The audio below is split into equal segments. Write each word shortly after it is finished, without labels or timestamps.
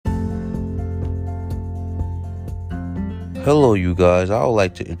Hello, you guys. I would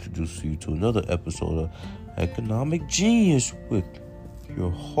like to introduce you to another episode of Economic Genius with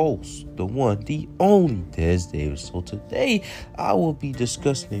your host, the one, the only, Des Davis. So today, I will be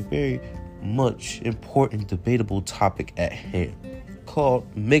discussing a very much important, debatable topic at hand called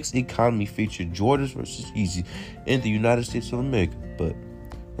Mixed Economy featuring Jordans versus Yeezy in the United States of America. But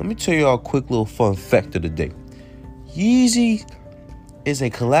let me tell y'all a quick little fun fact of the day. Yeezy is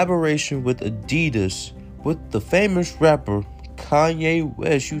a collaboration with Adidas with the famous rapper Kanye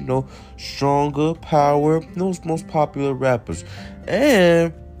West, Stronger, Power, those most popular rappers.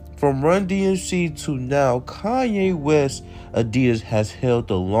 And from Run DMC to now, Kanye West Adidas has held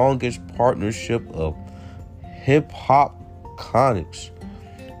the longest partnership of hip-hop iconics.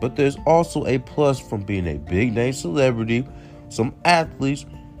 But there's also a plus from being a big-name celebrity. Some athletes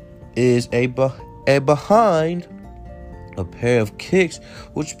is a behind a pair of kicks,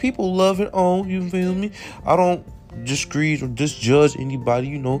 which people love and own, you feel me? I don't disagree or disjudge anybody,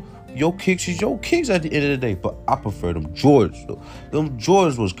 your kicks is your kicks at the end of the day, but I prefer them Jordans, though. Them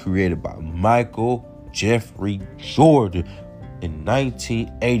Jordans was created by Michael Jeffrey Jordan in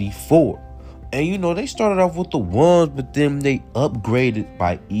 1984. And, they started off with the ones, but then they upgraded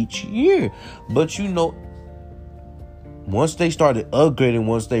by each year. But, once they started upgrading,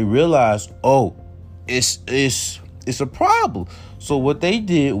 once they realized, it's a problem. So what they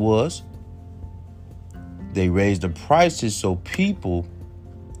did was they raised the prices so people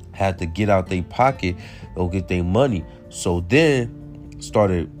had to get out their pocket or get their money. So then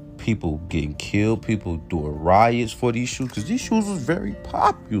started people getting killed, people doing riots for these shoes because these shoes was very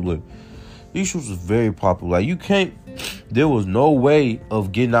popular. Like there was no way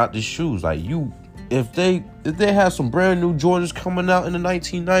of getting out the shoes. Like if they had some brand new Jordans coming out in the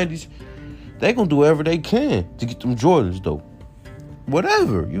 1990s, they gonna do whatever they can to get them Jordans, though.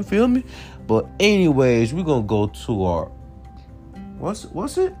 Whatever, you feel me? But anyways, we're gonna go to our what's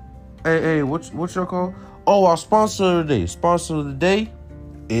it? Hey, what's y'all call? Oh, our sponsor of the day. Sponsor of the day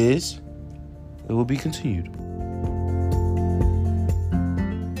is it will be continued.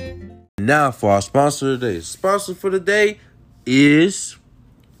 Now for our sponsor of the day. Sponsor for the day is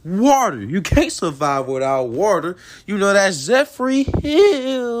water. You can't survive without water. That's Jeffrey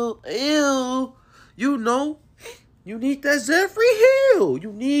Hill. You need that Jeffrey Hill.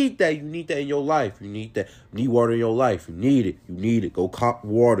 You need that. You need that in your life. You need that. You need water in your life. You need it. Go cop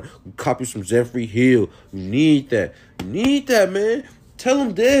water. Go copy some Jeffrey Hill. You need that. Man. Tell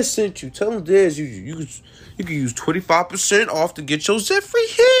them Des sent you. Tell them Des you can use 25% off to get your Jeffrey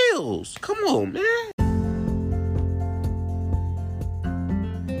Hills. Come on, man.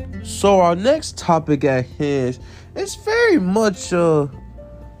 So our next topic at hand is very much, I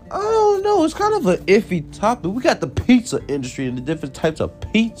don't know, it's kind of an iffy topic. We got the pizza industry and the different types of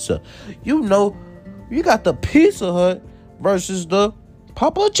pizza. You got the Pizza Hut versus the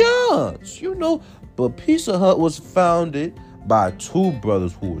Papa John's, But Pizza Hut was founded by two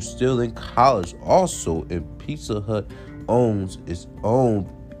brothers who were still in college also, and Pizza Hut owns its own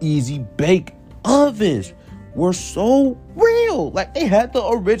easy bake ovens. Were so real. Like they had the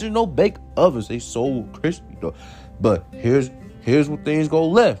original bake ovens. They so crispy though. But here's where things go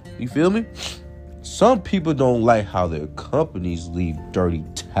left. You feel me? Some people don't like how their companies leave dirty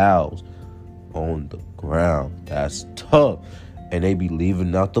towels on the ground. That's tough. And they be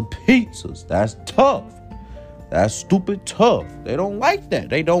leaving out the pizzas. That's tough. That's stupid tough. They don't like that.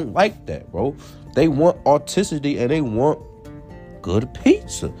 Bro. They want authenticity and they want good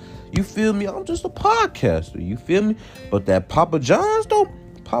pizza. You feel me? I'm just a podcaster. You feel me? But that Papa John's, though,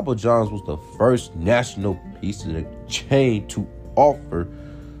 Papa John's was the first national pizza chain to ordered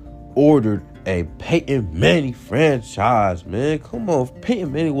a Peyton Manning franchise, man. Come on.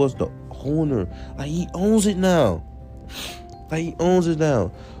 Peyton Manning was the owner. Like, he owns it now.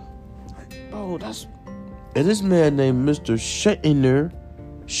 Bro, and this man named Mr. Schindler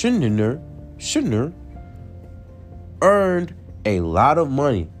earned a lot of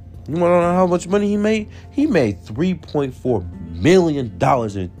money. You want to know how much money he made? He made $3.4 million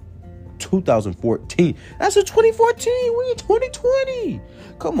in 2014. That's in 2014. We in 2020.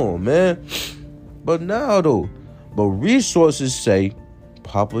 Come on, man. But resources say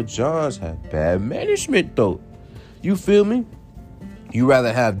Papa John's have bad management, though. You feel me? You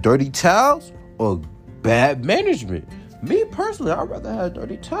rather have dirty towels or bad management? Me personally, I'd rather have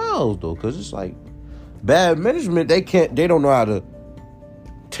dirty towels, though, because it's like bad management. They don't know how to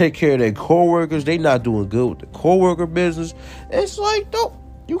take care of their coworkers. They not doing good with the coworker business. It's like, though,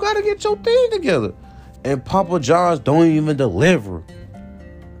 you got to get your thing together. And Papa John's don't even deliver.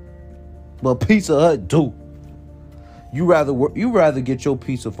 But Pizza Hut do. You rather get your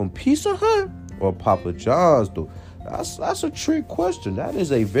pizza from Pizza Hut or Papa John's, though. That's a trick question. That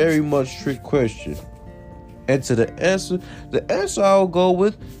is a very much trick question. And to the answer I'll go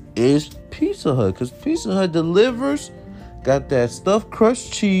with is Pizza Hut. Because Pizza Hut delivers, got that stuffed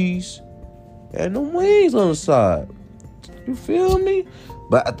crushed cheese, and the wings on the side. You feel me?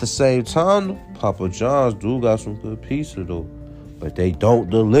 But at the same time, Papa John's do got some good pizza though. But they don't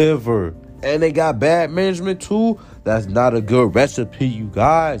deliver. And they got bad management too. That's not a good recipe, you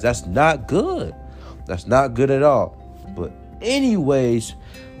guys. That's not good. That's not good at all. But anyways,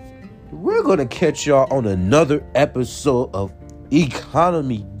 we're going to catch y'all on another episode of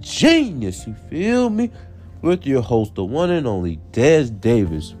Economy Genius. You feel me? With your host, the one and only Des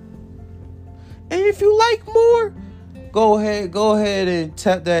Davis. And if you like more, go ahead and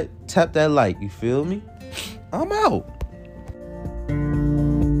tap that like. You feel me? I'm out.